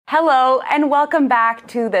Hello and welcome back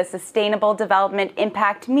to the Sustainable Development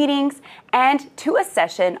Impact Meetings and to a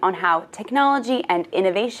session on how technology and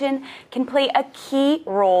innovation can play a key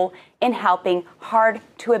role in helping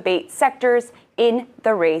hard-to-abate sectors in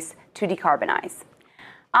the race to decarbonize.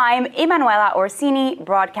 I'm Emanuela Orsini,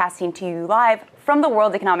 broadcasting to you live from the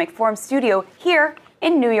World Economic Forum studio here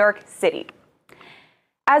in New York City.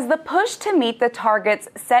 As the push to meet the targets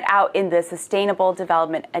set out in the Sustainable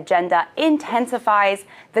Development Agenda intensifies,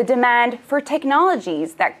 the demand for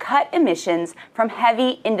technologies that cut emissions from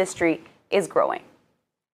heavy industry is growing.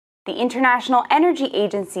 The International Energy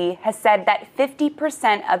Agency has said that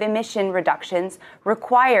 50% of emission reductions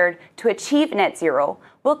required to achieve net zero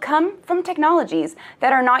will come from technologies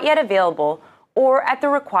that are not yet available or at the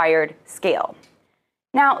required scale.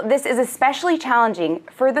 Now, this is especially challenging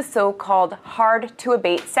for the so-called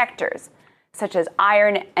hard-to-abate sectors, such as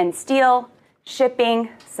iron and steel, shipping,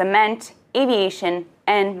 cement, aviation,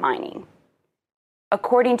 and mining.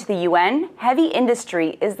 According to the UN, heavy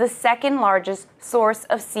industry is the second largest source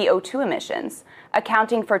of CO2 emissions,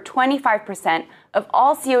 accounting for 25% of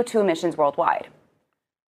all CO2 emissions worldwide.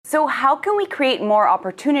 So how can we create more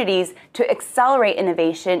opportunities to accelerate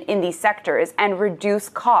innovation in these sectors and reduce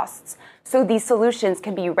costs so these solutions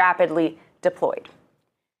can be rapidly deployed?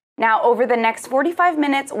 Now, over the next 45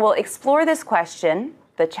 minutes, we'll explore this question,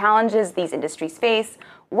 the challenges these industries face,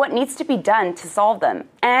 what needs to be done to solve them,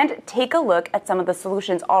 and take a look at some of the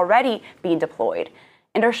solutions already being deployed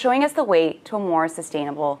and are showing us the way to a more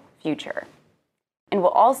sustainable future. And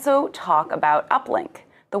we'll also talk about Uplink,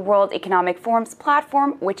 the World Economic Forum's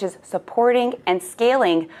platform, which is supporting and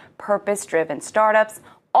scaling purpose-driven startups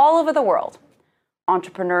all over the world.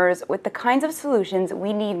 Entrepreneurs with the kinds of solutions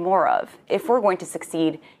we need more of if we're going to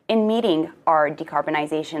succeed in meeting our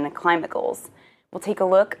decarbonization and climate goals. We'll take a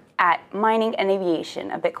look at mining and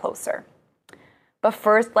aviation a bit closer. But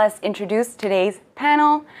first, let's introduce today's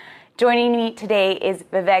panel. Joining me today is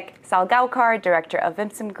Vivek Salgaonkar, Director of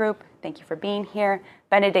Vimsim Group. Thank you for being here.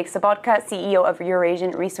 Benedikt Sobotka, CEO of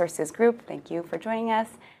Eurasian Resources Group. Thank you for joining us.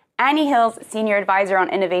 Annie Hills, Senior Advisor on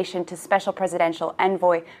Innovation to Special Presidential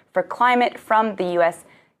Envoy for Climate from the U.S.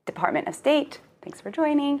 Department of State. Thanks for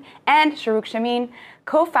joining. And Shahrukh Shameen,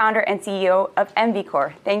 Co-Founder and CEO of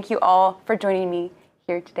MVCore. Thank you all for joining me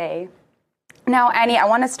here today. Now, Annie, I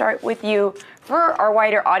want to start with you. For our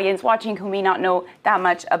wider audience watching who may not know that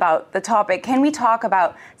much about the topic, can we talk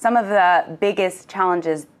about some of the biggest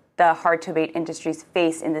challenges the hard-to-abate industries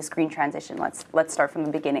face in this green transition? Let's start from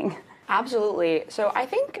the beginning. Absolutely. So I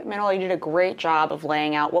think, Manuel, you did a great job of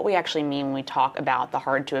laying out what we actually mean when we talk about the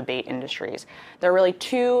hard-to-abate industries. There are really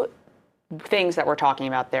two things that we're talking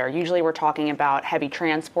about there. Usually we're talking about heavy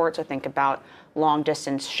transport, so think about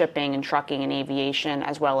long-distance shipping and trucking and aviation,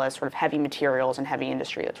 as well as sort of heavy materials and heavy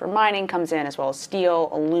industry. That's where mining comes in, as well as steel,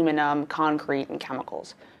 aluminum, concrete, and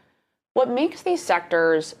chemicals. What makes these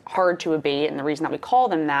sectors hard to abate, and the reason that we call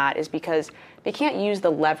them that, is because they can't use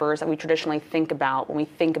the levers that we traditionally think about when we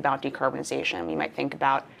think about decarbonization. We might think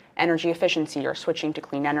about energy efficiency or switching to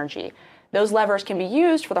clean energy. Those levers can be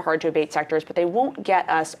used for the hard to abate sectors, but they won't get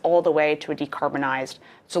us all the way to a decarbonized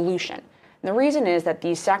solution. And the reason is that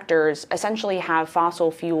these sectors essentially have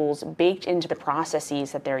fossil fuels baked into the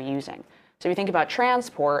processes that they're using. So if you think about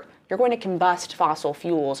transport, you're going to combust fossil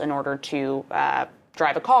fuels in order to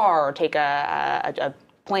drive a car or take a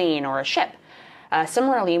plane or a ship.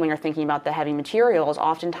 Similarly, when you're thinking about the heavy materials,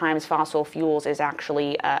 oftentimes fossil fuels is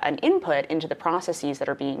actually an input into the processes that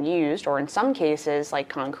are being used, or in some cases, like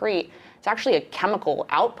concrete, it's actually a chemical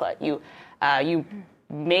output. You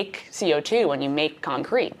make CO2 when you make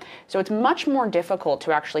concrete. So it's much more difficult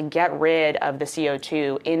to actually get rid of the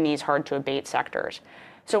CO2 in these hard-to-abate sectors.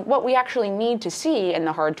 So what we actually need to see in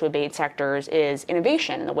the hard-to-abate sectors is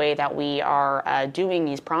innovation in the way that we are doing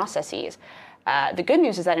these processes. The good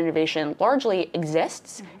news is that innovation largely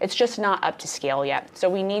exists. It's just not up to scale yet. So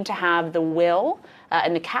we need to have the will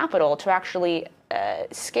and the capital to actually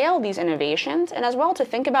scale these innovations, and as well to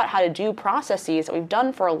think about how to do processes that we've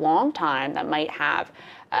done for a long time that might have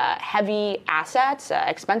heavy assets,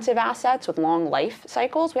 expensive assets with long life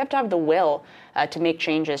cycles. We have to have the will to make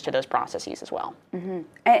changes to those processes as well. Mm-hmm.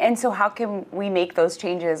 And so how can we make those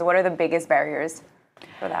changes? What are the biggest barriers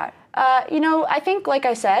for that? I think, like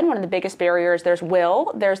I said, one of the biggest barriers, there's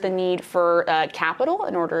will, there's the need for capital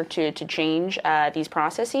in order to change these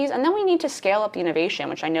processes, and then we need to scale up the innovation,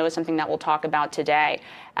 which I know is something that we'll talk about today.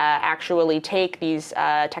 Actually take these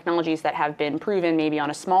technologies that have been proven maybe on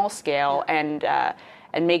a small scale and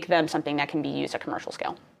make them something that can be used at commercial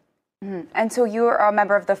scale. And so you are a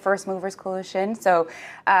member of the First Movers Coalition. So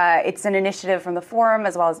it's an initiative from the forum,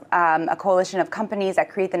 as well as a coalition of companies that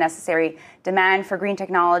create the necessary demand for green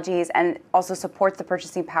technologies and also supports the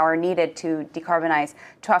purchasing power needed to decarbonize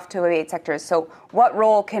tough-to-abate sectors. So what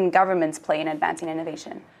role can governments play in advancing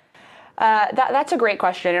innovation? That's a great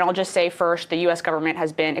question, and I'll just say first, the U.S. government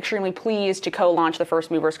has been extremely pleased to co-launch the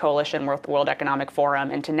First Movers Coalition with the World Economic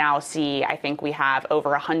Forum, and to now see, I think we have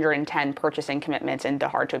over 110 purchasing commitments into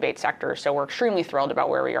hard-to-abate sectors, so we're extremely thrilled about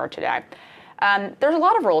where we are today. There's a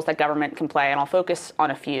lot of roles that government can play, and I'll focus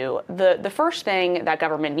on a few. The first thing that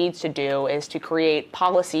government needs to do is to create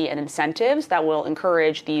policy and incentives that will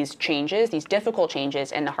encourage these changes, these difficult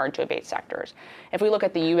changes in the hard-to-abate sectors. If we look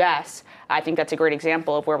at the U.S., I think that's a great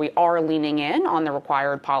example of where we are leaning in on the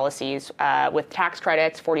required policies with tax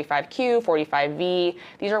credits, 45Q, 45V.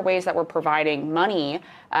 These are ways that we're providing money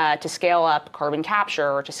to scale up carbon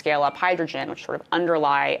capture or to scale up hydrogen, which sort of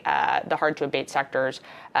underlie the hard-to-abate sector's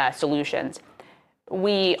solutions.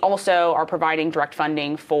 We also are providing direct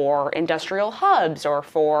funding for industrial hubs or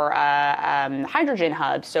for hydrogen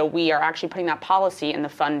hubs. So we are actually putting that policy and the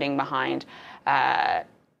funding behind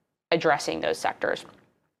addressing those sectors.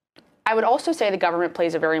 I would also say the government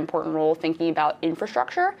plays a very important role thinking about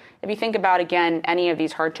infrastructure. If you think about, again, any of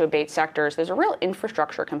these hard-to-abate sectors, there's a real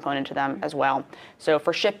infrastructure component to them as well. So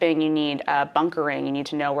for shipping, you need bunkering. You need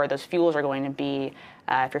to know where those fuels are going to be.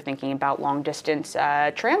 If you're thinking about long-distance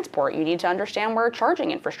transport, you need to understand where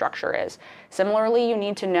charging infrastructure is. Similarly, you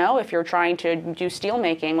need to know if you're trying to do steel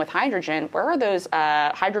making with hydrogen, where are those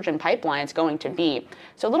hydrogen pipelines going to be?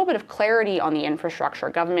 So a little bit of clarity on the infrastructure.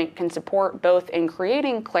 Government can support both in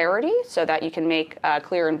creating clarity so that you can make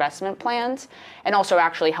clear investment plans and also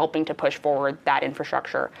actually helping to push forward that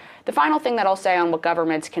infrastructure. The final thing that I'll say on what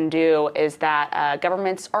governments can do is that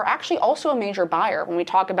governments are actually also a major buyer. When we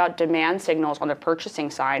talk about demand signals on the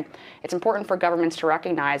purchasing side, it's important for governments to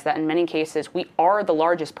recognize that in many cases we are the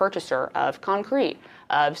largest purchaser of concrete,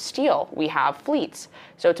 of steel. We have fleets.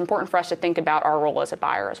 So it's important for us to think about our role as a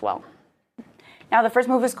buyer as well. Now, the First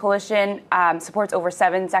Movers Coalition supports over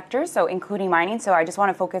 7 sectors, so including mining. So I just want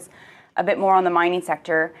to focus a bit more on the mining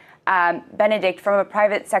sector. Benedict, from a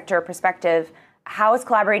private sector perspective, how has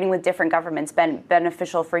collaborating with different governments been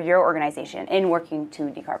beneficial for your organization in working to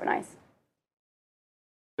decarbonize?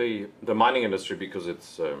 The mining industry, because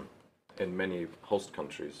it's in many host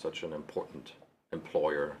countries such an important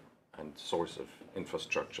employer and source of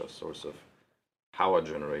infrastructure, source of power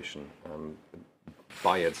generation,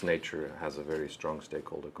 by its nature has a very strong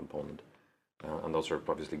stakeholder component. And those are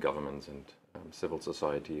obviously governments and civil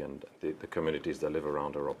society and the communities that live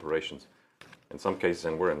around our operations. In some cases,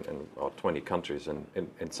 and we're in 20 countries, and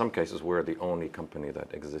in some cases we're the only company that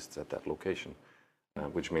exists at that location,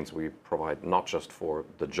 which means we provide not just for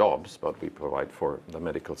the jobs, but we provide for the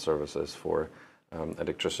medical services, for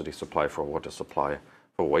electricity supply, for water supply,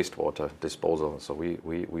 for wastewater disposal. So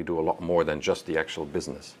we do a lot more than just the actual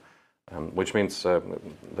business, which means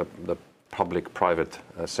the public-private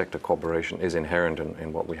sector cooperation is inherent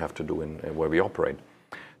in what we have to do in where we operate.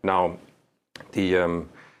 Now,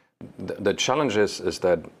 the challenge is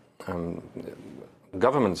that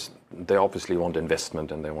governments, they obviously want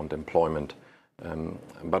investment and they want employment.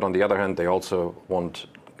 But on the other hand, they also want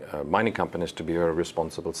mining companies to be a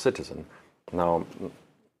responsible citizen. Now,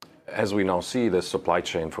 as we now see the supply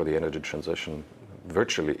chain for the energy transition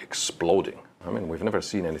virtually exploding. I mean, we've never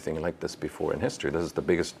seen anything like this before in history. This is the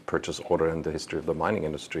biggest purchase order in the history of the mining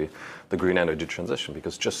industry, the green energy transition,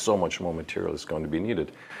 because just so much more material is going to be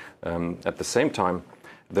needed. At the same time,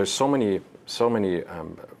 there's so many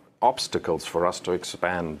obstacles for us to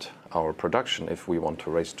expand our production if we want to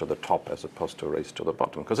race to the top as opposed to race to the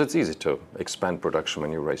bottom. Because it's easy to expand production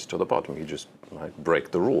when you race to the bottom. You just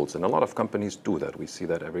break the rules. And a lot of companies do that. We see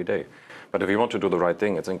that every day. But if you want to do the right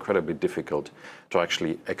thing, it's incredibly difficult to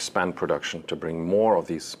actually expand production, to bring more of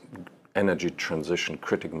these energy transition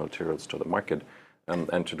critical materials to the market,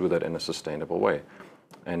 and to do that in a sustainable way.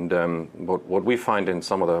 And what we find in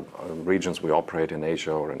some of the regions we operate in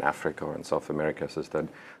Asia or in Africa or in South America is that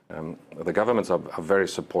the governments are very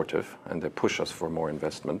supportive and they push us for more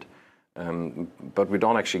investment. But we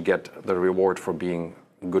don't actually get the reward for being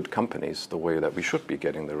good companies the way that we should be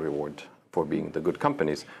getting the reward for being the good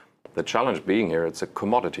companies. The challenge being here, it's a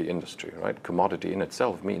commodity industry, right? Commodity in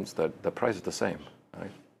itself means that the price is the same,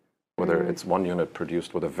 right? Whether it's one unit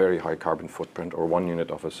produced with a very high carbon footprint or one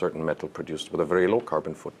unit of a certain metal produced with a very low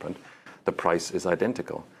carbon footprint, the price is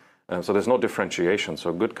identical. So there's no differentiation.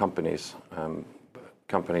 So good companies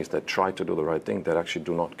companies that try to do the right thing that actually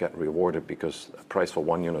do not get rewarded because the price for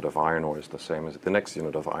 1 unit of iron ore is the same as the next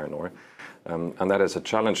unit of iron ore. And that is a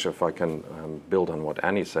challenge, if I can build on what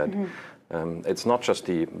Annie said. It's not just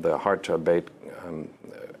the hard-to-abate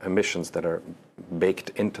emissions that are baked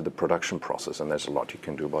into the production process, and there's a lot you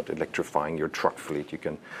can do about electrifying your truck fleet. You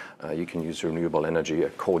can use renewable energy,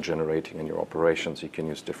 co-generating in your operations. You can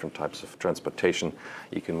use different types of transportation.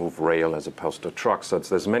 You can move rail as opposed to trucks. So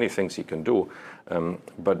there's many things you can do,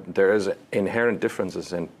 but there is inherent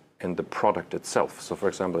differences in the product itself. So, for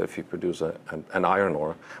example, if you produce an iron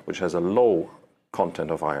ore which has a low content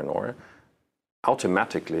of iron ore,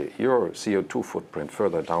 automatically your CO2 footprint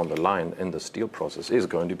further down the line in the steel process is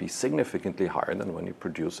going to be significantly higher than when you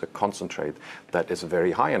produce a concentrate that is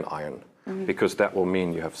very high in iron, because that will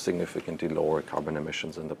mean you have significantly lower carbon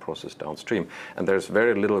emissions in the process downstream. And there's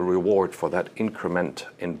very little reward for that increment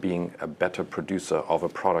in being a better producer of a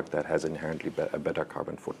product that has inherently a better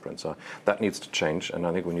carbon footprint. So that needs to change, and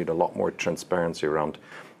I think we need a lot more transparency around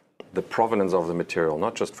the provenance of the material,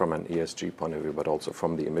 not just from an ESG point of view, but also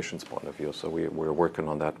from the emissions point of view. So we're working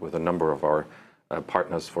on that with a number of our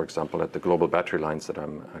partners, for example, at the Global Battery Lines that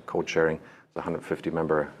I'm co-chairing, the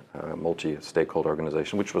 150-member multi-stakeholder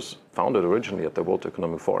organization, which was founded originally at the World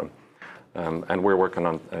Economic Forum. And we're working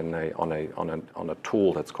on a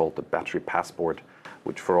tool that's called the Battery Passport,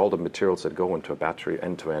 which for all the materials that go into a battery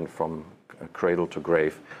end-to-end from cradle to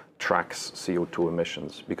grave, tracks CO2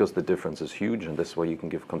 emissions, because the difference is huge, and this way you can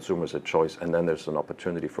give consumers a choice, and then there's an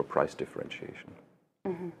opportunity for price differentiation.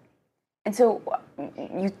 And so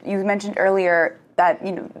you mentioned earlier that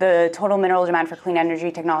the total mineral demand for clean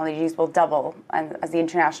energy technologies will double, as the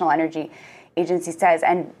International Energy Agency says,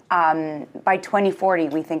 and by 2040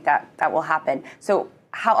 we think that will happen. So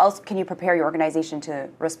how else can you prepare your organization to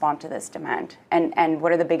respond to this demand, and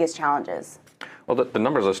what are the biggest challenges? Well, the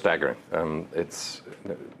numbers are staggering.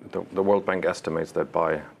 The World Bank estimates that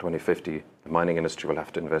by 2050, the mining industry will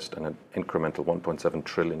have to invest an incremental $1.7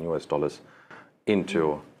 trillion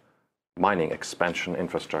into mining expansion,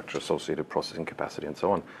 infrastructure, associated processing capacity, and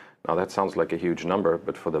so on. Now, that sounds like a huge number,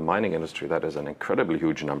 but for the mining industry, that is an incredibly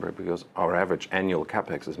huge number, because our average annual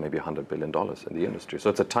capex is maybe $100 billion in the industry.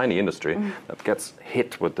 So it's a tiny industry that gets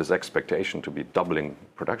hit with this expectation to be doubling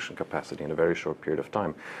production capacity in a very short period of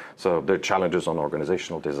time. So there are challenges on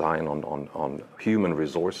organizational design, on human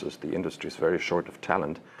resources. The industry is very short of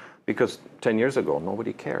talent, because 10 years ago,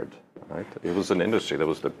 nobody cared. Right? It was an industry. There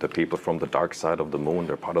was the people from the dark side of the moon.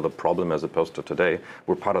 They're part of the problem, as opposed to today.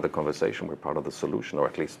 We're part of the conversation. We're part of the solution, or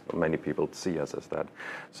at least many people see us as that.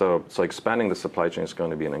 So expanding the supply chain is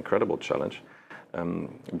going to be an incredible challenge.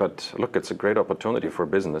 But look, it's a great opportunity for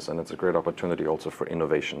business, and it's a great opportunity also for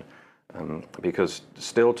innovation, because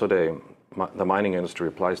still today, the mining industry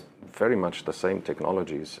applies very much the same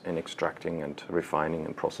technologies in extracting and refining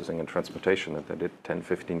and processing and transportation that they did 10,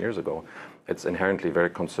 15 years ago. It's inherently a very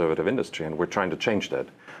conservative industry, and we're trying to change that,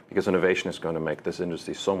 because innovation is going to make this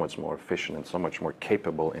industry so much more efficient and so much more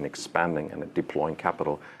capable in expanding and deploying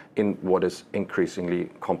capital in what is increasingly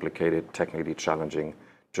complicated, technically challenging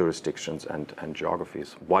jurisdictions and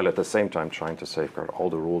geographies, while at the same time trying to safeguard all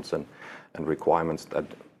the rules and requirements that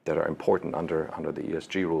are important under the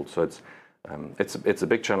ESG rules. So it's a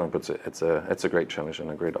big challenge, but it's a great challenge and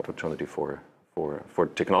a great opportunity for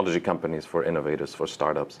technology companies, for innovators, for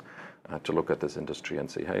startups, to look at this industry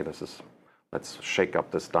and say, hey, let's shake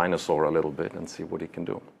up this dinosaur a little bit and see what it can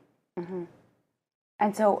do.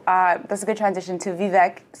 And so that's a good transition to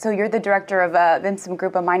Vivek. So you're the director of Vimsam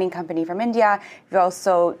Group, a mining company from India. You're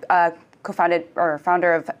also co-founded or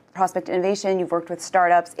founder of Prospect Innovation. You've worked with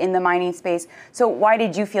startups in the mining space. So why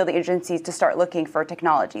did you feel the agencies to start looking for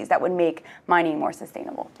technologies that would make mining more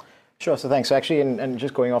sustainable? Sure. So thanks. Actually, and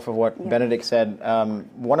just going off of what Benedict said,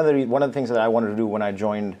 one of the things that I wanted to do when I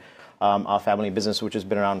joined our family business, which has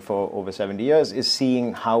been around for over 70 years, is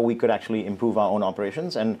seeing how we could actually improve our own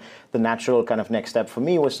operations. And the natural kind of next step for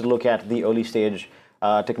me was to look at the early stage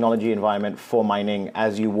technology environment for mining,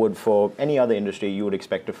 as you would for any other industry. You would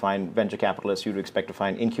expect to find venture capitalists, you would expect to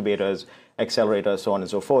find incubators, accelerators, so on and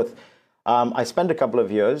so forth. I spent a couple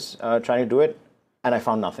of years trying to do it, and I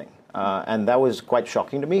found nothing. And that was quite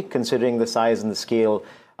shocking to me, considering the size and the scale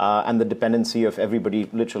and the dependency of everybody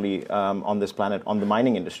literally on this planet on the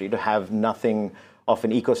mining industry, to have nothing of an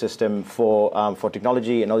ecosystem for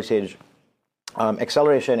technology and early stage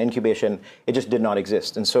acceleration, incubation. It just did not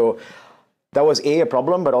exist. And so that was a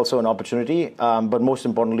problem, but also an opportunity, but most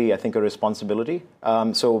importantly, I think a responsibility.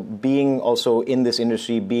 So being also in this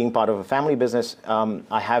industry, being part of a family business,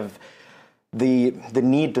 I have the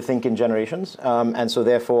need to think in generations, and so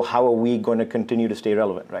therefore, how are we going to continue to stay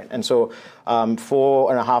relevant, right? And so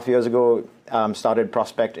 4.5 years ago, started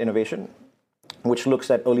Prospect Innovation, which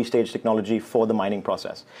looks at early stage technology for the mining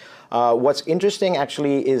process. What's interesting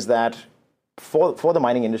actually is that for the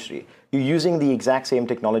mining industry, you're using the exact same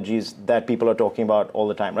technologies that people are talking about all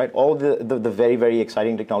the time, right? All the very, very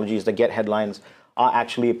exciting technologies that get headlines are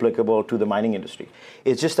actually applicable to the mining industry.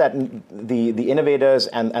 It's just that the innovators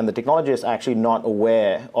and the technologists are actually not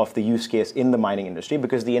aware of the use case in the mining industry,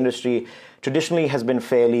 because the industry traditionally has been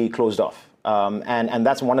fairly closed off. And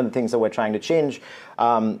that's one of the things that we're trying to change.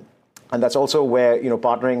 And that's also where,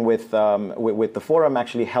 partnering with the forum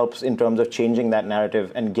actually helps in terms of changing that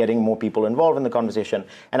narrative and getting more people involved in the conversation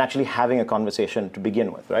and actually having a conversation to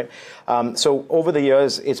begin with, right? So over the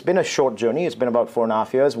years, it's been a short journey. It's been about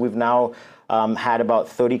 4.5 years. We've now had about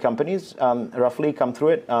 30 companies roughly come through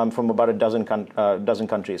it from about a dozen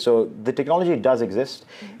countries. So the technology does exist.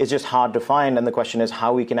 It's just hard to find. And the question is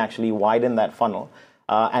how we can actually widen that funnel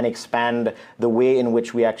and expand the way in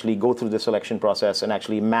which we actually go through the selection process and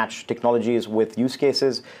actually match technologies with use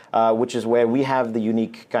cases, which is where we have the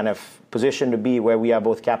unique kind of position to be, where we are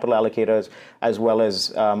both capital allocators as well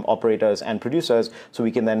as operators and producers, so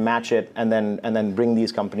we can then match it and then bring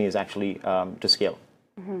these companies actually to scale.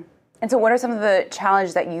 Mm-hmm. And so what are some of the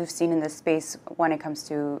challenges that you've seen in this space when it comes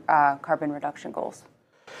to carbon reduction goals?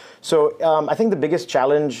 So I think the biggest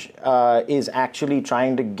challenge is actually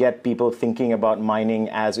trying to get people thinking about mining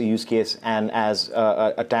as a use case and as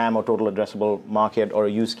a TAM or total addressable market or a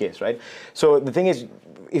use case, right? So the thing is,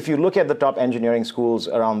 if you look at the top engineering schools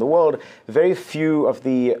around the world, very few of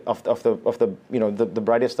the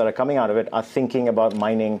brightest that are coming out of it are thinking about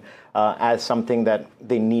mining as something that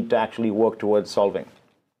they need to actually work towards solving.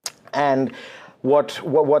 And what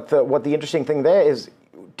the interesting thing there is,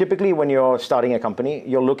 typically when you're starting a company,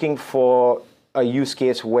 you're looking for a use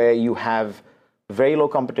case where you have very low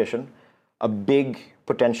competition, a big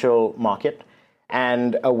potential market,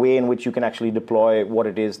 and a way in which you can actually deploy what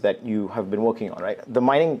it is that you have been working on, right? The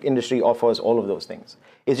mining industry offers all of those things.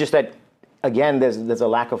 It's just that, again, there's a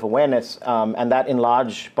lack of awareness, and that in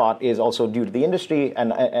large part is also due to the industry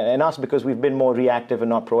and us, because we've been more reactive and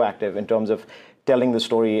not proactive in terms of telling the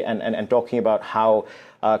story and talking about how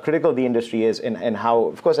critical the industry is and how,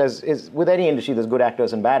 of course, as is with any industry, there's good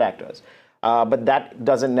actors and bad actors. But that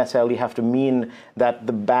doesn't necessarily have to mean that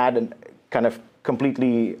the bad kind of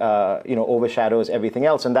completely overshadows everything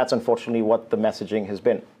else. And that's unfortunately what the messaging has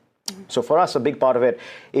been. So for us, a big part of it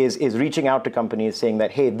is reaching out to companies saying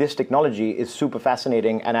that, hey, this technology is super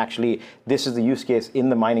fascinating, and actually this is the use case in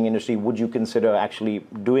the mining industry. Would you consider actually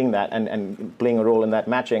doing that and playing a role in that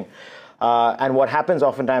matching? And what happens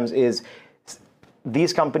oftentimes is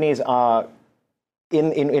these companies are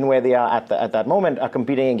in where they are at that moment are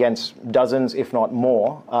competing against dozens, if not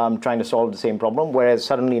more, trying to solve the same problem. Whereas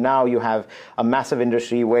suddenly now you have a massive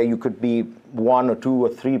industry where you could be 1 or 2 or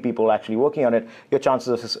 3 people actually working on it. Your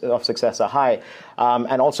chances of success are high.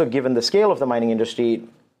 And also, given the scale of the mining industry,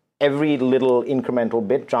 every little incremental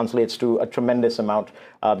bit translates to a tremendous amount,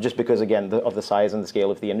 just because, again, of the size and the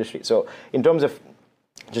scale of the industry. So in terms of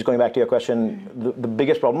just going back to your question, the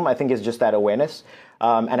biggest problem, I think, is just that awareness.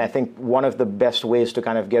 And I think one of the best ways to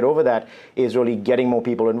kind of get over that is really getting more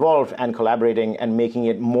people involved and collaborating and making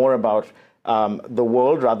it more about the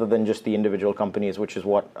world rather than just the individual companies, which is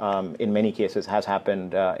what, in many cases, has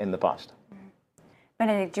happened in the past.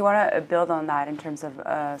 Benedict, do you want to build on that in terms of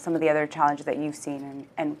some of the other challenges that you've seen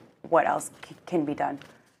and what else can be done?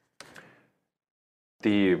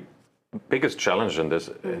 The biggest challenge in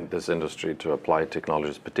this industry to apply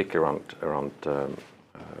technologies, particularly around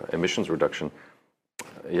emissions reduction,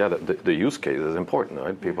 the use case is important,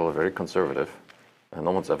 right? People are very conservative, and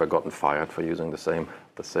no one's ever gotten fired for using the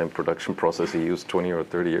same production process he used 20 or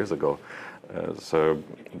 30 years ago. So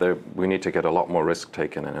we need to get a lot more risk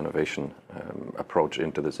taken and innovation approach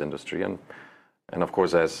into this industry, and of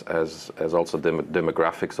course, as also the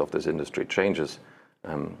demographics of this industry changes.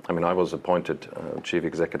 I mean, I was appointed Chief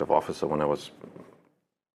Executive Officer when I was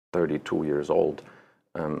 32 years old,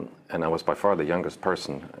 and I was by far the youngest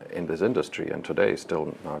person in this industry. And today,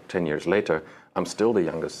 still 10 years later, I'm still the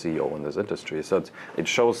youngest CEO in this industry. So it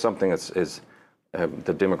shows something is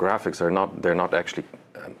the demographics they're not actually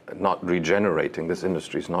not regenerating. This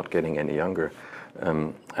industry is not getting any younger,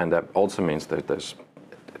 and that also means that there's,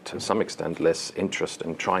 to some extent, less interest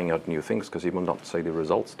in trying out new things, because you will not see the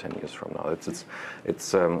results 10 years from now.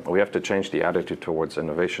 It's we have to change the attitude towards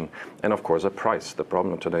innovation, and of course a price. The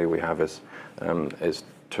problem today we have is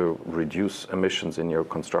to reduce emissions in your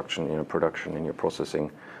construction, in your production, in your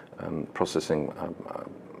processing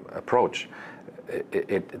approach.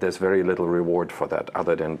 there's very little reward for that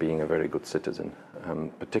other than being a very good citizen.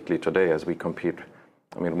 Particularly today as we compete.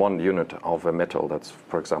 I mean, one unit of a metal that's,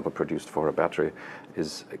 for example, produced for a battery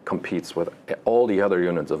competes with all the other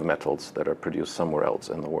units of metals that are produced somewhere else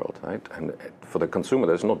in the world, right? And for the consumer,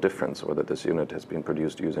 there's no difference whether this unit has been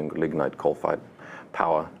produced using lignite coal-fired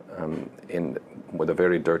power with a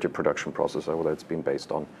very dirty production process, or whether it's been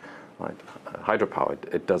based on hydropower.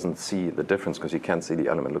 It doesn't see the difference because you can't see the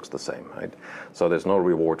element looks the same, right? So there's no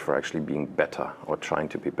reward for actually being better or trying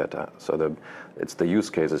to be better. So it's the use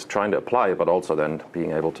case is trying to apply it, but also then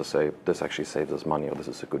being able to say this actually saves us money or this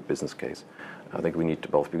is a good business case. I think we need to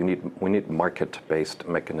both. We need market-based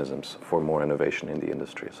mechanisms for more innovation in the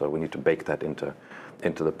industry. So we need to bake that into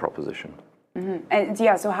the proposition. Mm-hmm. And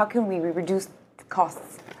yeah, so how can we reduce the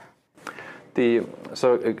costs? Give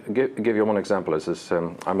you one example.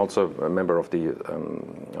 I'm also a member of the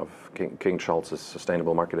of King Charles's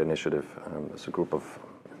Sustainable Market Initiative. It's a group of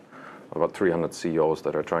about 300 CEOs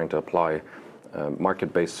that are trying to apply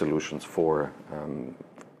market-based solutions for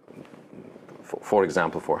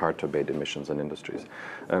example, for hard-to-abate emissions in industries.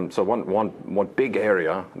 So one big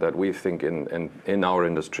area that we think in our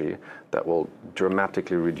industry that will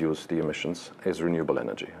dramatically reduce the emissions is renewable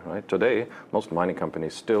energy. Right? Today, most mining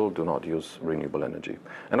companies still do not use renewable energy.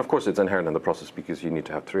 And of course, it's inherent in the process because you need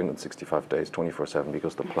to have 365 days, 24/7,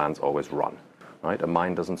 because the plants always run. Right? A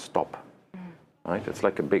mine doesn't stop. Right? It's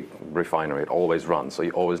like a big refinery. It always runs, so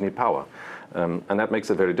you always need power. And that makes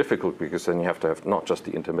it very difficult because then you have to have not just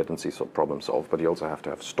the intermittency problem solved, but you also have to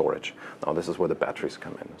have storage. Now, this is where the batteries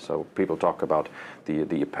come in. So people talk about the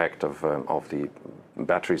impact of the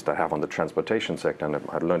batteries that have on the transportation sector. And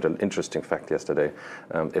I learned an interesting fact yesterday.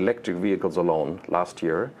 Electric vehicles alone last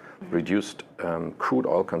year reduced crude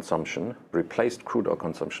oil consumption, replaced crude oil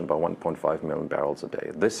consumption by 1.5 million barrels a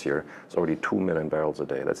day. This year, it's already 2 million barrels a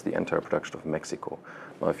day. That's the entire production of Mexico.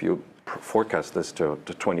 Now, if you forecast this to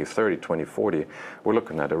 2030, 2040, we're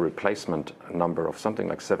looking at a replacement number of something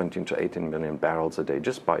like 17 to 18 million barrels a day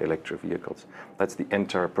just by electric vehicles. That's the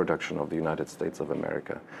entire production of the United States of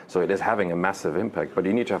America. So it is having a massive impact, but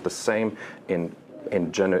you need to have the same in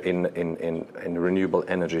renewable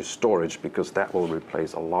energy storage, because that will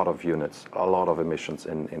replace a lot of units, a lot of emissions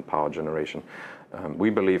in power generation.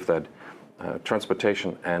 We believe that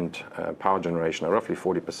transportation and power generation are roughly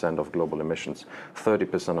 40% of global emissions.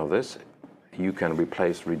 30% of this you can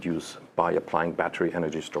reduce by applying battery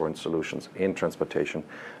energy storage solutions in transportation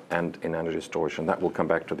and in energy storage. And that will come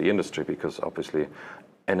back to the industry because obviously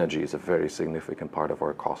energy is a very significant part of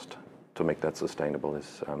our cost. To make that sustainable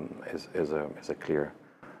is a clear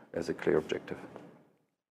objective.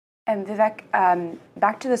 And Vivek,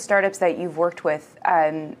 back to the startups that you've worked with,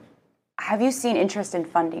 have you seen interest in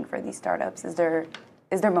funding for these startups? Is there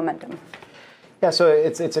momentum? Yeah, so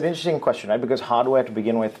it's an interesting question, right? Because hardware to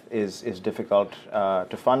begin with is difficult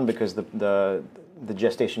to fund because the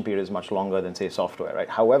gestation period is much longer than, say, software, right?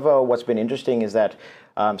 However, what's been interesting is that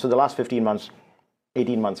so the last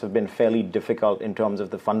 18 months have been fairly difficult in terms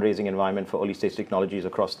of the fundraising environment for early stage technologies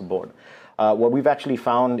across the board. What we've actually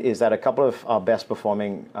found is that a couple of our best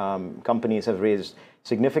performing companies have raised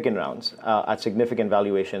significant rounds at significant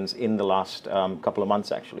valuations in the last couple of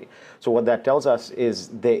months, actually. So what that tells us is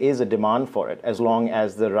there is a demand for it as long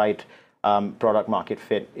as the right product market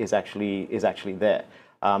fit is actually there.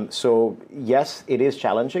 So yes, it is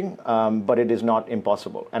challenging, but it is not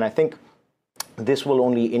impossible. And I think this will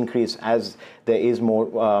only increase as there is more,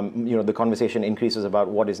 the conversation increases about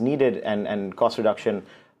what is needed and cost reduction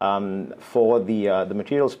for the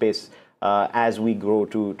material space as we grow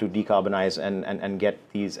to decarbonize and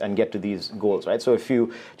get to these goals, right? So if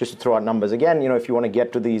you just to throw out numbers again, if you want to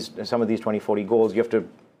get to some of these 2040 goals, you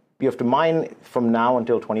have to mine from now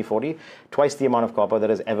until 2040 twice the amount of copper that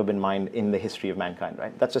has ever been mined in the history of mankind,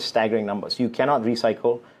 right? That's a staggering number. So you cannot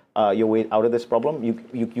recycle your way out of this problem.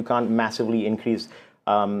 You can't massively increase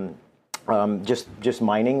just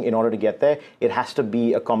mining in order to get there. It has to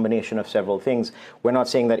be a combination of several things. We're not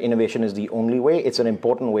saying that innovation is the only way. It's an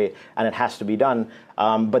important way, and it has to be done.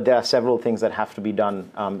 But there are several things that have to be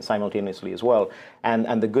done simultaneously as well.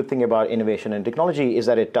 And the good thing about innovation and technology is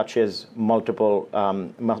that it touches multiple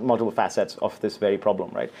facets of this very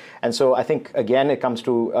problem, right? And so I think, again, it comes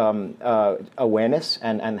to awareness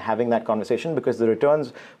and having that conversation, because the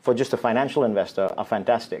returns for just a financial investor are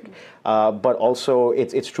fantastic. But also,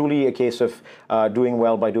 it's truly a case of doing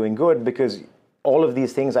well by doing good, because all of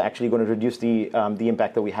these things are actually going to reduce the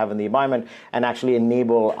impact that we have in the environment and actually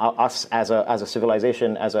enable us as a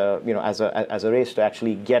civilization, as a race, to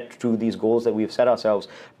actually get to these goals that we've set ourselves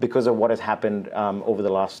because of what has happened over the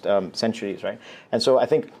last centuries, right? And so I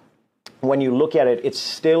think when you look at it, it's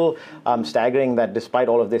still staggering that despite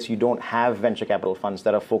all of this, you don't have venture capital funds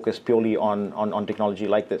that are focused purely on technology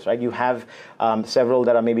like this, right? You have several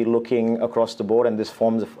that are maybe looking across the board, and this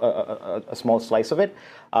forms a small slice of it.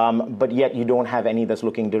 But yet you don't have any that's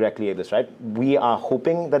looking directly at this, right? We are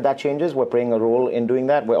hoping that that changes. We're playing a role in doing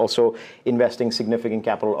that. We're also investing significant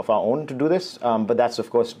capital of our own to do this. But that's, of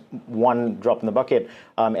course, one drop in the bucket.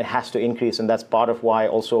 It has to increase, and that's part of why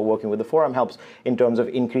also working with the forum helps in terms of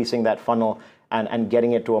increasing that funnel and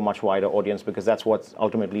getting it to a much wider audience, because that's what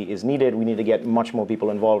ultimately is needed. We need to get much more people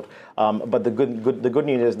involved. But the good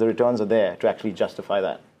news is the returns are there to actually justify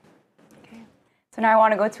that. So now I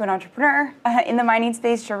want to go to an entrepreneur in the mining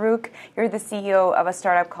space. Shahrukh, you're the CEO of a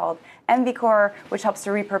startup called MVCore, which helps to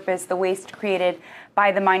repurpose the waste created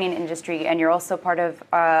by the mining industry. And you're also part of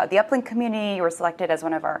the Uplink community. You were selected as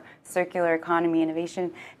one of our circular economy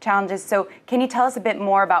innovation challenges. So can you tell us a bit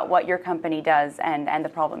more about what your company does and the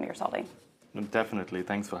problem you're solving? Definitely.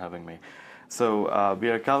 Thanks for having me. So we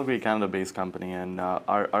are a Calgary, Canada-based company, and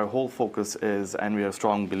our whole focus is, and we are a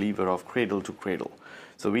strong believer of cradle to cradle.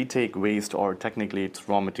 So we take waste, or technically it's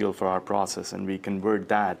raw material for our process, and we convert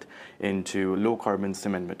that into low-carbon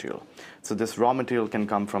cement material. So this raw material can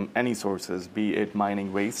come from any sources, be it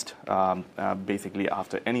mining waste, basically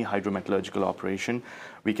after any hydrometallurgical operation.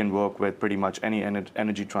 We can work with pretty much any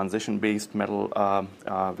energy transition-based metal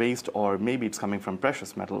waste, or maybe it's coming from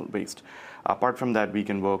precious metal waste. Apart from that, we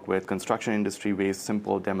can work with construction industry waste,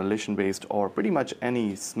 simple demolition waste, or pretty much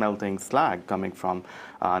any smelting slag coming from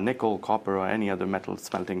nickel, copper, or any other metal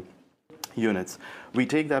smelting units. We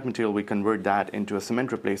take that material, we convert that into a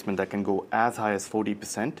cement replacement that can go as high as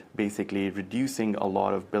 40%, basically reducing a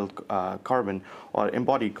lot of built carbon or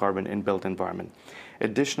embodied carbon in built environment.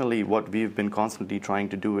 Additionally, what we've been constantly trying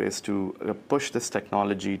to do is to push this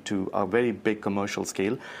technology to a very big commercial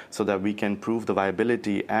scale so that we can prove the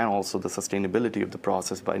viability and also the sustainability of the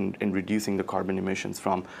process by in reducing the carbon emissions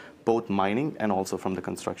from both mining and also from the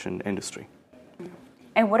construction industry.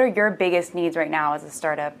 And what are your biggest needs right now as a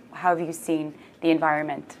startup? How have you seen the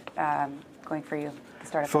environment going for you?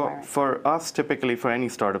 For us, typically for any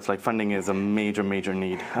startups, like funding is a major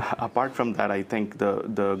need. Apart from that, I think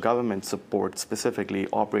the government support, specifically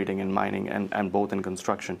operating in mining and both in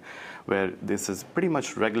construction, where this is pretty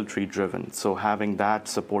much regulatory driven. So having that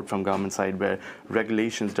support from government side where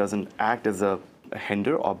regulations doesn't act as a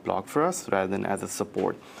hinder or block for us rather than as a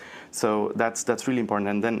support. So that's really important.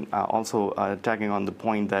 And then also tagging on the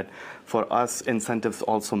point that for us, incentives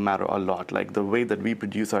also matter a lot. Like the way that we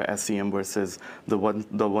produce our SCM versus the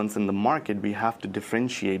ones in the market, we have to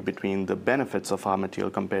differentiate between the benefits of our material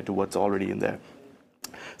compared to what's already in there.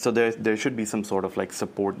 So there should be some sort of like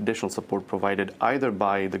support, additional support provided either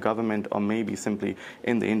by the government or maybe simply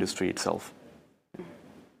in the industry itself.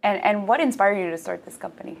 And what inspired you to start this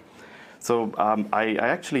company? So I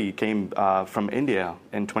actually came from India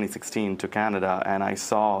in 2016 to Canada, and I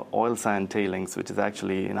saw oil sand tailings, which is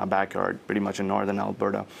actually in our backyard, pretty much in northern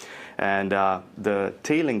Alberta. And the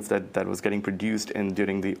tailings that was getting produced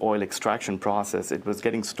during the oil extraction process, it was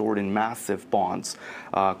getting stored in massive ponds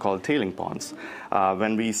called tailing ponds.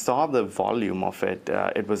 When we saw the volume of it,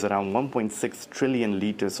 it was around 1.6 trillion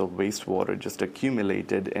liters of wastewater just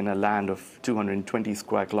accumulated in a land of 220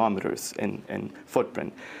 square kilometers in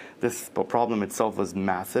footprint. This problem itself was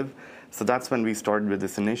massive. So that's when we started with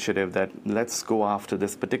this initiative that let's go after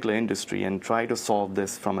this particular industry and try to solve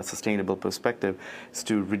this from a sustainable perspective, is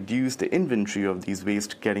to reduce the inventory of these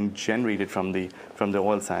waste getting generated from the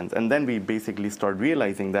oil sands. And then we basically start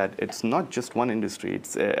realizing that it's not just one industry,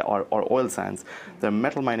 it's or oil sands. The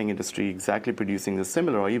metal mining industry exactly producing a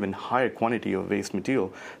similar or even higher quantity of waste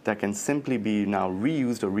material that can simply be now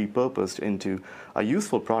reused or repurposed into a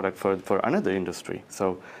useful product for another industry.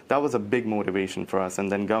 So that was a big motivation for us.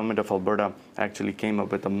 And then government of Alberta actually came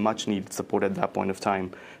up with a much needed support at that point of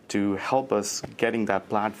time to help us getting that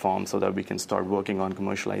platform so that we can start working on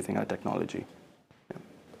commercializing our technology. Yeah.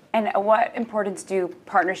 And what importance do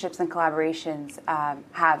partnerships and collaborations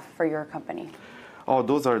have for your company? Oh,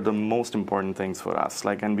 those are the most important things for us.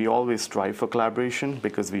 And we always strive for collaboration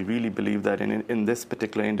because we really believe that in this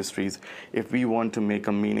particular industries, if we want to make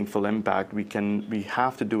a meaningful impact, we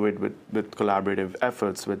have to do it with collaborative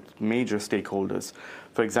efforts with major stakeholders,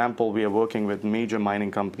 For example, we are working with major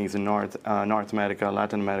mining companies in North America,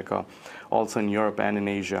 Latin America, also in Europe and in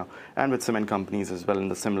Asia, and with cement companies as well in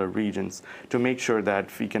the similar regions, to make sure that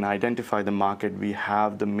we can identify the market. We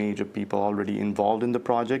have the major people already involved in the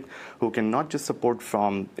project who can not just support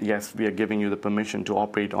from, yes, we are giving you the permission to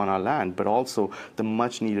operate on our land, but also the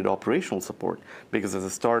much needed operational support. Because as a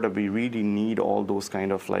startup, we really need all those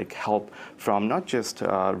kind of like help from not just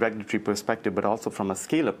a regulatory perspective, but also from a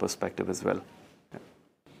scale-up perspective as well.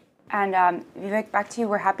 And Vivek, back to you.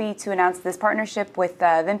 We're happy to announce this partnership with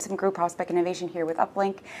Vimsim Group Prospect Innovation here with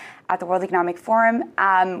Uplink at the World Economic Forum.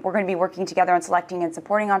 We're going to be working together on selecting and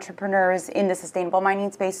supporting entrepreneurs in the sustainable mining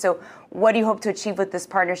space. So what do you hope to achieve with this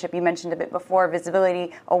partnership? You mentioned a bit before,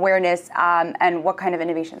 visibility, awareness, and what kind of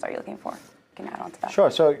innovations are you looking for? You can add on to that. Sure.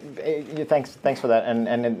 So thanks for that.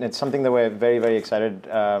 And it's something that we're very, very excited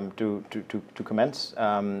to commence.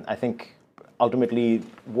 I think ultimately,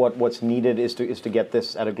 what's needed is to get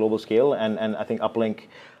this at a global scale, and I think Uplink,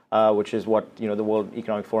 which is what the World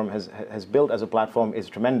Economic Forum has built as a platform, is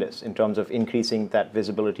tremendous in terms of increasing that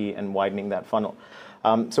visibility and widening that funnel.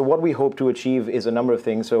 So what we hope to achieve is a number of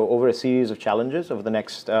things. So over a series of challenges over the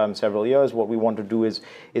next several years, what we want to do is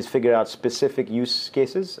figure out specific use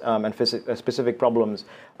cases and specific problems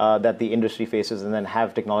that the industry faces, and then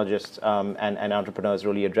have technologists and entrepreneurs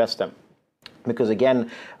really address them. Because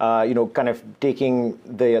again, kind of taking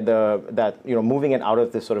moving it out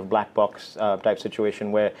of this sort of black box type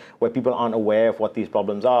situation where people aren't aware of what these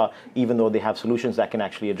problems are, even though they have solutions that can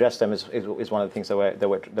actually address them, is one of the things that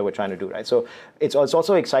we're trying to do, right? So it's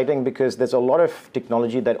also exciting because there's a lot of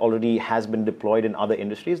technology that already has been deployed in other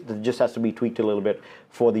industries that just has to be tweaked a little bit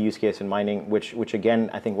for the use case in mining, which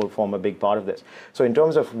again I think will form a big part of this. So in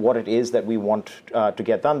terms of what it is that we want to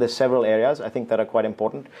get done, there's several areas I think that are quite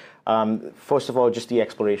important. First of all, just the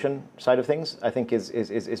exploration side of things, I think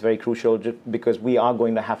is very crucial, because we are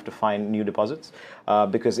going to have to find new deposits,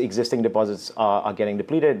 because existing deposits are getting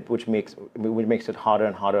depleted, which makes it harder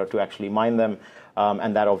and harder to actually mine them,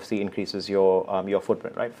 and that obviously increases your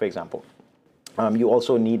footprint, right? For example, you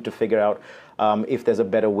also need to figure out if there's a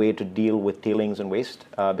better way to deal with tailings and waste,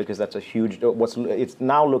 because that's a huge. It's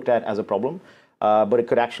now looked at as a problem. But it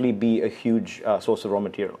could actually be a huge source of raw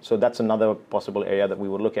material. So that's another possible area that we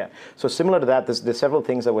would look at. So similar to that, there's several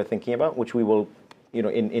things that we're thinking about, which we will,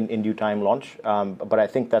 in due time launch. But I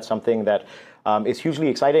think that's something that is hugely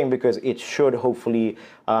exciting, because it should hopefully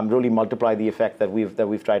really multiply the effect that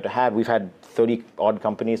we've tried to have. We've had 30 odd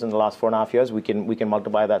companies in the last 4.5 years. We can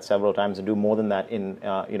multiply that several times and do more than that in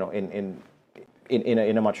a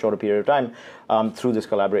much shorter period of time through this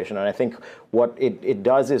collaboration. And I think what it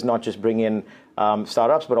does is not just bring in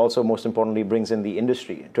startups, but also, most importantly, brings in the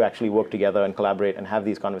industry to actually work together and collaborate and have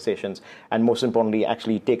these conversations. And most importantly,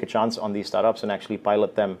 actually take a chance on these startups and actually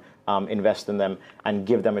pilot them, invest in them, and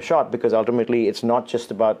give them a shot. Because ultimately, it's not just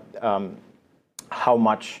about how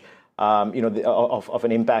much of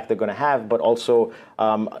an impact they're going to have, but also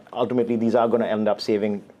ultimately these are going to end up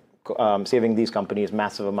saving these companies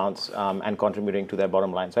massive amounts and contributing to their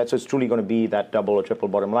bottom lines. Right? So it's truly going to be that double or triple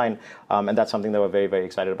bottom line, and that's something that we're very, very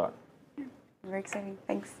excited about. Very exciting.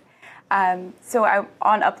 Thanks. So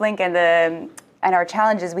on Uplink and our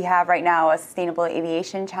challenges, we have right now a Sustainable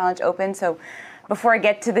Aviation Challenge open. So before I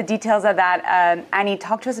get to the details of that, Annie,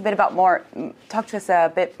 talk to us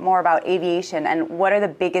a bit more about aviation and what are the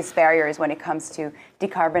biggest barriers when it comes to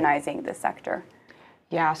decarbonizing the sector.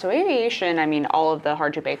 Yeah, so aviation, I mean, all of the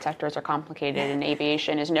hard-to-abate sectors are complicated, and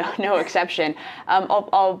aviation is no exception.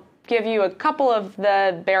 I'll give you a couple of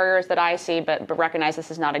the barriers that I see, but recognize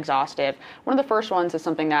this is not exhaustive. One of the first ones is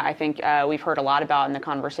something that I think we've heard a lot about in the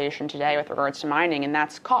conversation today with regards to mining, and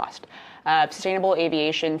that's cost. Sustainable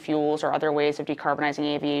aviation fuels or other ways of decarbonizing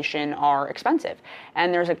aviation are expensive.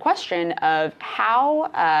 And there's a question of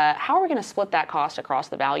how are we going to split that cost across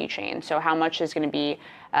the value chain? So how much is going to be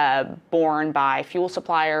borne by fuel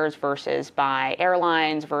suppliers versus by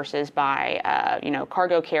airlines versus by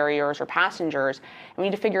cargo carriers or passengers? And we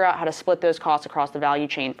need to figure out how to split those costs across the value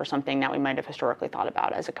chain for something that we might have historically thought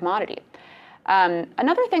about as a commodity.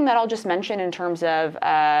 Another thing that I'll just mention in terms of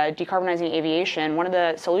decarbonizing aviation, one of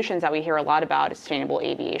the solutions that we hear a lot about is sustainable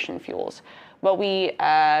aviation fuels. What we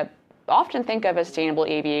often think of as sustainable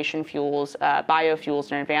aviation fuels,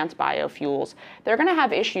 biofuels and advanced biofuels, they're going to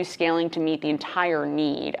have issues scaling to meet the entire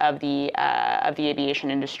need of the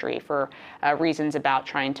aviation industry for reasons about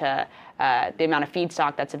trying to the amount of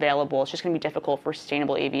feedstock that's available, it's just going to be difficult for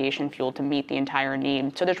sustainable aviation fuel to meet the entire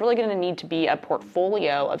need. So there's really going to need to be a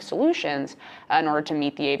portfolio of solutions in order to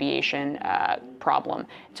meet the aviation problem.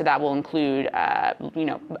 So that will include,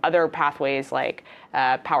 other pathways like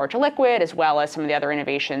power to liquid, as well as some of the other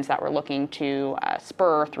innovations that we're looking to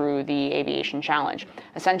spur through the Aviation Challenge.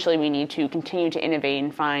 Essentially, we need to continue to innovate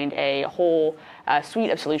and find a whole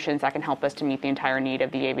suite of solutions that can help us to meet the entire need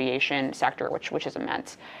of the aviation sector, which is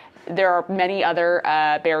immense. There are many other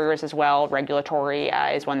barriers as well. Regulatory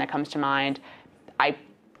is one that comes to mind. I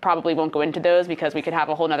probably won't go into those because we could have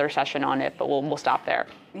a whole nother session on it, but we'll stop there.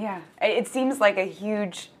 Yeah, it seems like a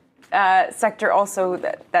huge sector also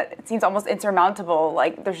that it seems almost insurmountable.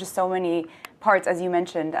 Like there's just so many parts, as you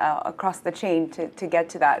mentioned, across the chain to get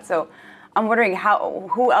to that. So I'm wondering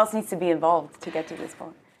who else needs to be involved to get to this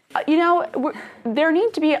point? There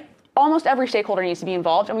need to be almost every stakeholder needs to be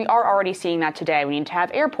involved, and we are already seeing that today. We need to have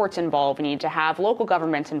airports involved. We need to have local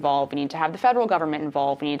governments involved. We need to have the federal government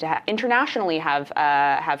involved. We need to internationally have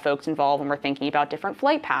folks involved when we're thinking about different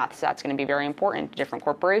flight paths. That's going to be very important to different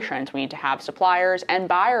corporations. We need to have suppliers and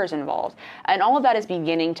buyers involved, and all of that is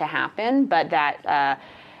beginning to happen. But that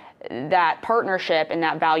partnership and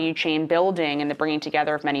that value chain building and the bringing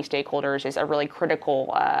together of many stakeholders is a really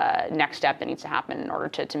critical next step that needs to happen in order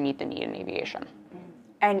to meet the need in aviation.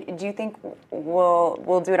 And do you think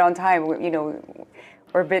we'll do it on time? We're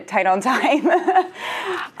a bit tight on time.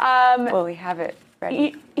 Will we have it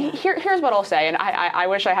ready? Here's what I'll say, and I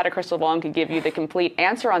wish I had a crystal ball and could give you the complete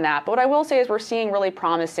answer on that. But what I will say is we're seeing really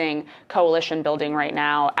promising coalition building right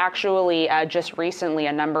now. Actually, just recently,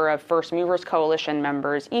 a number of First Movers Coalition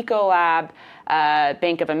members, Ecolab,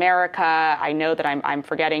 Bank of America. I know that I'm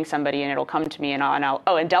forgetting somebody, and it'll come to me.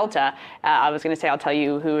 And Delta. I was going to say I'll tell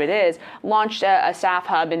you who it is. Launched a SAF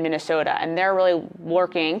hub in Minnesota, and they're really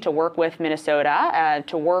working to work with Minnesota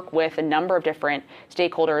to work with a number of different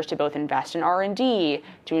stakeholders to both invest in R&D,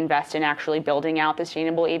 to invest in actually building out the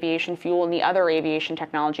sustainable aviation fuel and the other aviation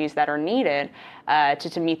technologies that are needed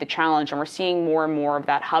to meet the challenge. And we're seeing more and more of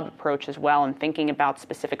that hub approach as well, and thinking about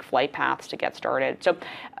specific flight paths to get started. So.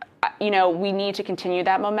 We need to continue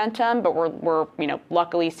that momentum, but we're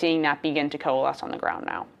luckily seeing that begin to coalesce on the ground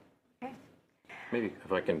now. Okay. Maybe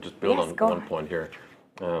if I can just build on one point here.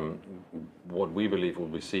 What we believe we'll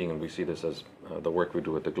be seeing, and we see this as the work we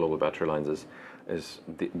do at the global battery lines, is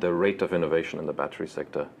the rate of innovation in the battery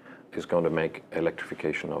sector is going to make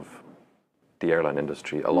electrification of the airline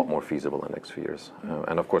industry a lot more feasible in the next few years.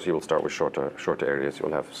 And of course, you will start with shorter areas.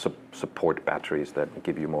 You'll have support batteries that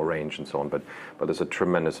give you more range and so on. But there's a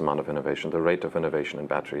tremendous amount of innovation. The rate of innovation in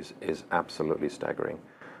batteries is absolutely staggering.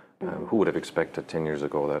 Who would have expected 10 years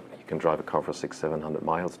ago that you can drive a car for 600-700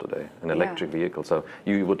 miles today, an electric vehicle? So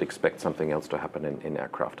you would expect something else to happen in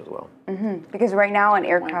aircraft as well. Because right now in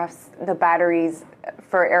aircrafts, the batteries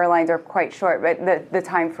for airlines are quite short, but the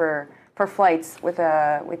time for flights with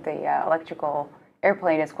the electrical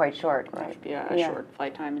airplane is quite short, right? Short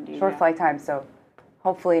flight time indeed. Short flight time, so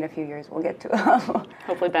hopefully in a few years we'll get to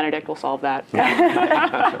Hopefully Benedict will solve that.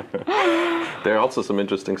 There are also some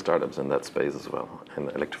interesting startups in that space as well, in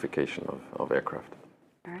the electrification of aircraft.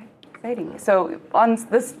 All right, exciting. So on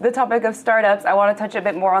the topic of startups, I want to touch a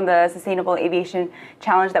bit more on the Sustainable Aviation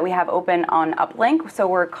Challenge that we have open on Uplink. So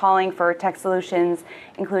we're calling for tech solutions,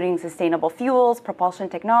 including sustainable fuels, propulsion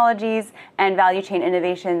technologies, and value chain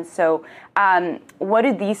innovations. So what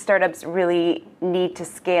do these startups really need to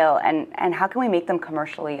scale, and how can we make them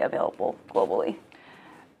commercially available globally?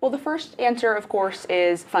 Well, the first answer, of course,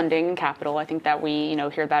 is funding and capital. I think that we,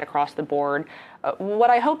 hear that across the board. What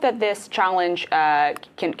I hope that this challenge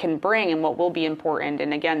can bring, and what will be important,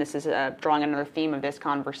 and again, this is drawing another theme of this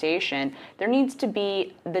conversation, there needs to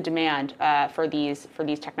be the demand for these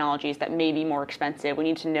technologies that may be more expensive. We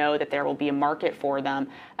need to know that there will be a market for them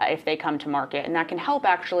if they come to market, and that can help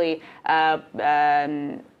actually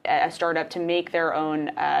a startup to make their own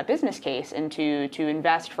business case and to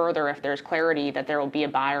invest further if there's clarity that there will be a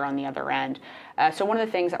buyer on the other end. So one of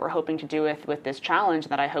the things that we're hoping to do with this challenge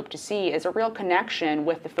that I hope to see is a real connection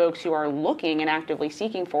with the folks who are looking and actively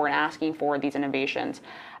seeking for and asking for these innovations.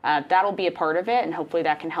 That'll be a part of it, and hopefully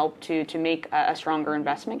that can help to make a stronger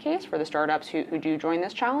investment case for the startups who do join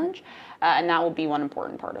this challenge, and that will be one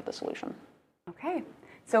important part of the solution. Okay.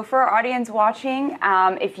 So for our audience watching,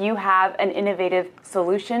 if you have an innovative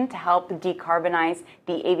solution to help decarbonize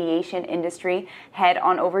the aviation industry, head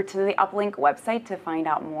on over to the Uplink website to find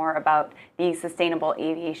out more about the Sustainable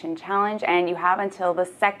Aviation Challenge. And you have until the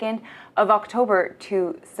 2nd of October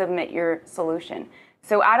to submit your solution.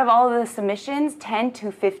 So out of all of the submissions, 10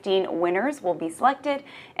 to 15 winners will be selected,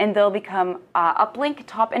 and they'll become uplink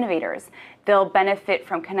top innovators. They'll benefit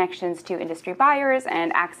from connections to industry buyers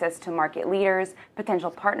and access to market leaders, potential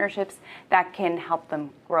partnerships that can help them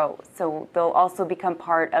grow. So they'll also become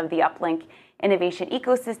part of the uplink innovation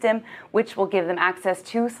ecosystem, which will give them access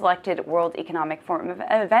to selected World Economic Forum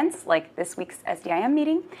events like this week's SDIM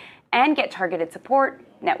meeting, and get targeted support,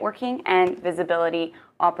 networking, and visibility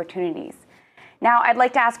opportunities. Now, I'd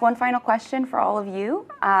like to ask one final question for all of you.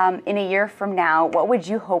 In a year from now, what would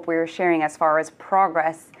you hope we were sharing as far as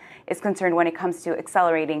progress is concerned when it comes to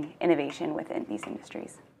accelerating innovation within these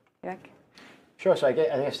industries? Vivek? Sure. So I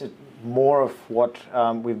guess it's more of what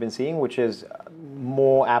we've been seeing, which is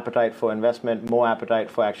more appetite for investment, more appetite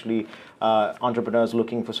for actually entrepreneurs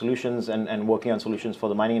looking for solutions and working on solutions for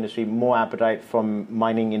the mining industry, more appetite from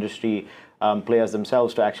mining industry players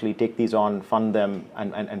themselves to actually take these on, fund them,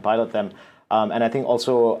 and pilot them. And I think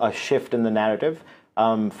also a shift in the narrative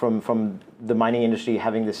from the mining industry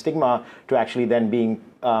having the stigma to actually then being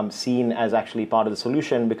seen as actually part of the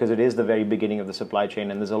solution, because it is the very beginning of the supply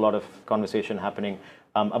chain, and there's a lot of conversation happening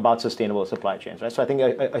about sustainable supply chains, right? So I think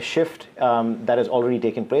a shift that has already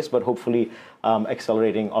taken place, but hopefully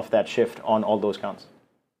accelerating of that shift on all those counts.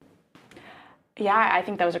 Yeah, I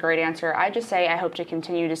think that was a great answer. I just say I hope to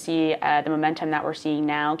continue to see the momentum that we're seeing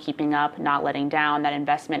now, keeping up, not letting down, that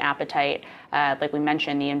investment appetite. Like we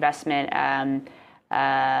mentioned, the investment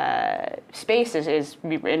space is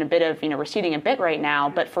in a bit of, receding a bit right now,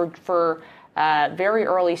 but for very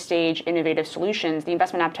early stage innovative solutions, the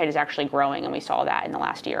investment appetite is actually growing, and we saw that in the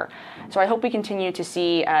last year. So I hope we continue to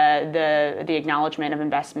see the acknowledgement of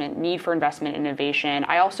investment, need for investment innovation.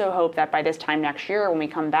 I also hope that by this time next year, when we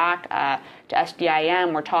come back to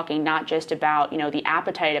SDIM, we're talking not just about the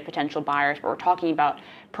appetite of potential buyers, but we're talking about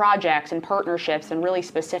projects and partnerships and really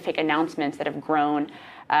specific announcements that have grown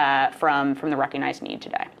from the recognized need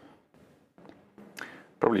today.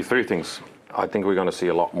 Probably three things. I think we're going to see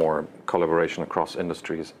a lot more collaboration across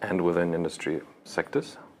industries and within industry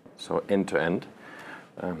sectors, so end to end,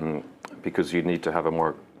 because you need to have a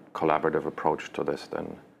more collaborative approach to this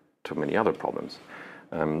than to many other problems.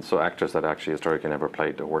 So actors that actually historically never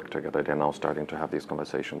played or worked together, they're now starting to have these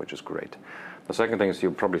conversations, which is great. The second thing is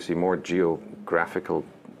you'll probably see more geographical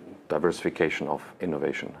diversification of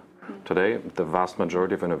innovation. Today, the vast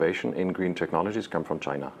majority of innovation in green technologies come from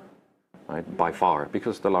China. Right, by far,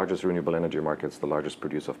 because the largest renewable energy market is the largest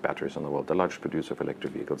producer of batteries in the world, the largest producer of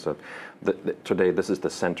electric vehicles. So today, this is the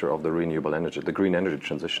center of the renewable energy, the green energy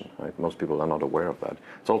transition. Right? Most people are not aware of that.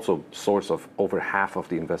 It's also source of over half of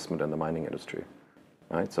the investment in the mining industry.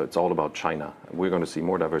 Right? So it's all about China. We're going to see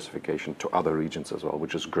more diversification to other regions as well,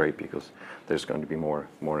 which is great because there's going to be more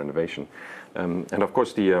innovation. And of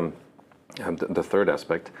course, the third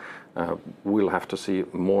aspect, we'll have to see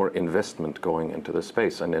more investment going into this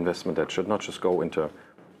space, and investment that should not just go into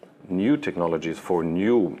new technologies for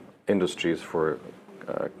new industries for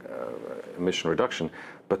emission reduction,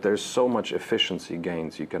 but there's so much efficiency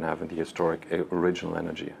gains you can have in the historic original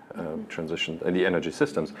energy transition and the energy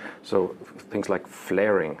systems. So things like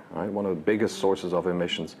flaring, right? One of the biggest sources of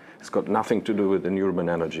emissions. It's got nothing to do with renewable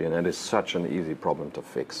energy, and it is such an easy problem to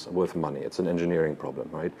fix with money. It's an engineering problem,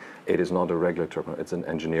 right? It is not a regulatory problem. It's an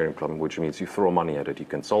engineering problem, which means you throw money at it, you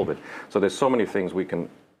can solve it. So there's so many things we can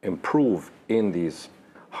improve in these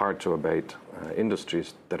hard to abate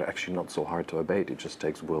industries that are actually not so hard to abate. It just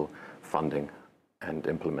takes will, funding, and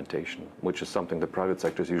implementation, which is something the private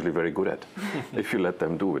sector is usually very good at, if you let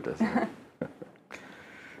them do it.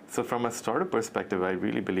 So from a startup perspective, I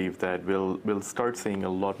really believe that we'll start seeing a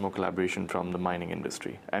lot more collaboration from the mining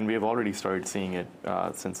industry, and we have already started seeing it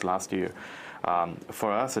since last year.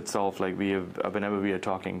 For us itself, like whenever we are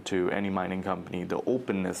talking to any mining company, the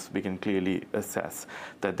openness, we can clearly assess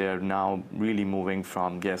that they're now really moving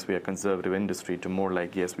from, yes, we are a conservative industry, to more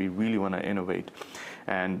like, yes, we really want to innovate.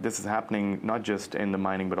 And this is happening not just in the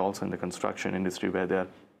mining, but also in the construction industry, where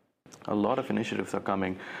a lot of initiatives are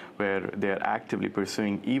coming where they're actively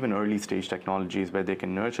pursuing even early stage technologies where they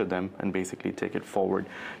can nurture them and basically take it forward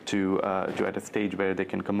to at a stage where they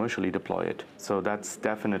can commercially deploy it. So that's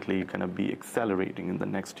definitely going to be accelerating in the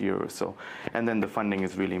next year or so. And then the funding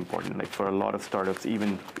is really important. Like for a lot of startups,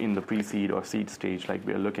 even in the pre-seed or seed stage, like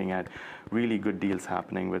we're looking at really good deals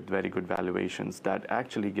happening with very good valuations that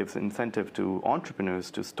actually gives incentive to entrepreneurs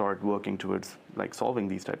to start working towards like solving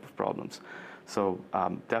these type of problems. So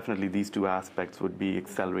definitely these two aspects would be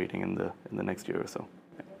accelerating in the next year or so.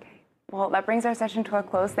 Okay. Well, that brings our session to a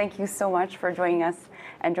close. Thank you so much for joining us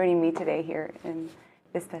and joining me today here in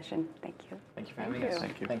this session. Thank you. Thank you for having us.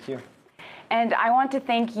 Thank you. Thank you. And I want to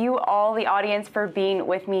thank you all, the audience, for being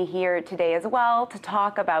with me here today as well to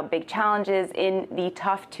talk about big challenges in the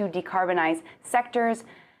tough-to-decarbonize sectors.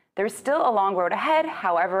 There's still a long road ahead.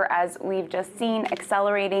 However, as we've just seen,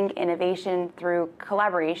 accelerating innovation through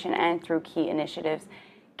collaboration and through key initiatives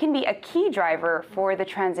can be a key driver for the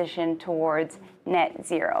transition towards net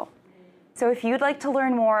zero. So if you'd like to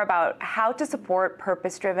learn more about how to support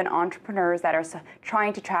purpose-driven entrepreneurs that are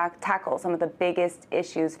trying to tackle some of the biggest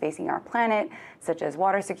issues facing our planet, such as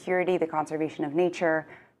water security, the conservation of nature,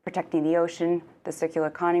 protecting the ocean, the circular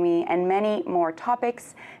economy, and many more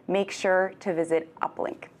topics, make sure to visit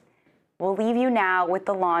Uplink. We'll leave you now with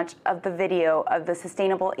the launch of the video of the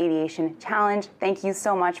Sustainable Aviation Challenge. Thank you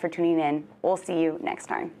so much for tuning in. We'll see you next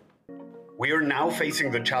time. We are now facing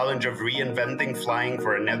the challenge of reinventing flying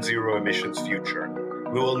for a net zero emissions future.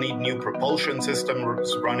 We will need new propulsion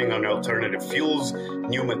systems running on alternative fuels,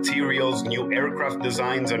 new materials, new aircraft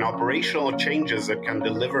designs, and operational changes that can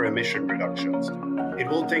deliver emission reductions. It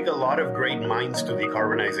will take a lot of great minds to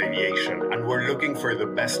decarbonize aviation, and we're looking for the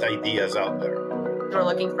best ideas out there. We're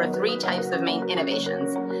looking for 3 types of main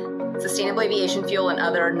innovations: sustainable aviation fuel and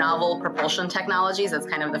other novel propulsion technologies. That's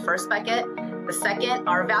kind of the first bucket. The second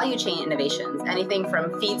are value chain innovations, anything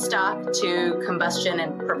from feedstock to combustion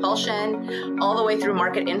and propulsion, all the way through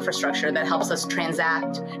market infrastructure that helps us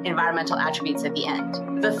transact environmental attributes at the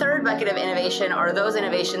end. The third bucket of innovation are those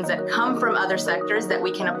innovations that come from other sectors that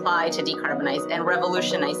we can apply to decarbonize and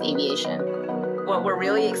revolutionize aviation. What we're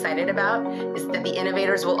really excited about is that the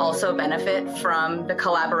innovators will also benefit from the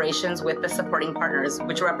collaborations with the supporting partners,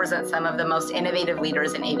 which represent some of the most innovative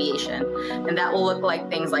leaders in aviation. And that will look like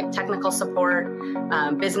things like technical support,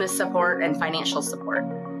 business support, and financial support.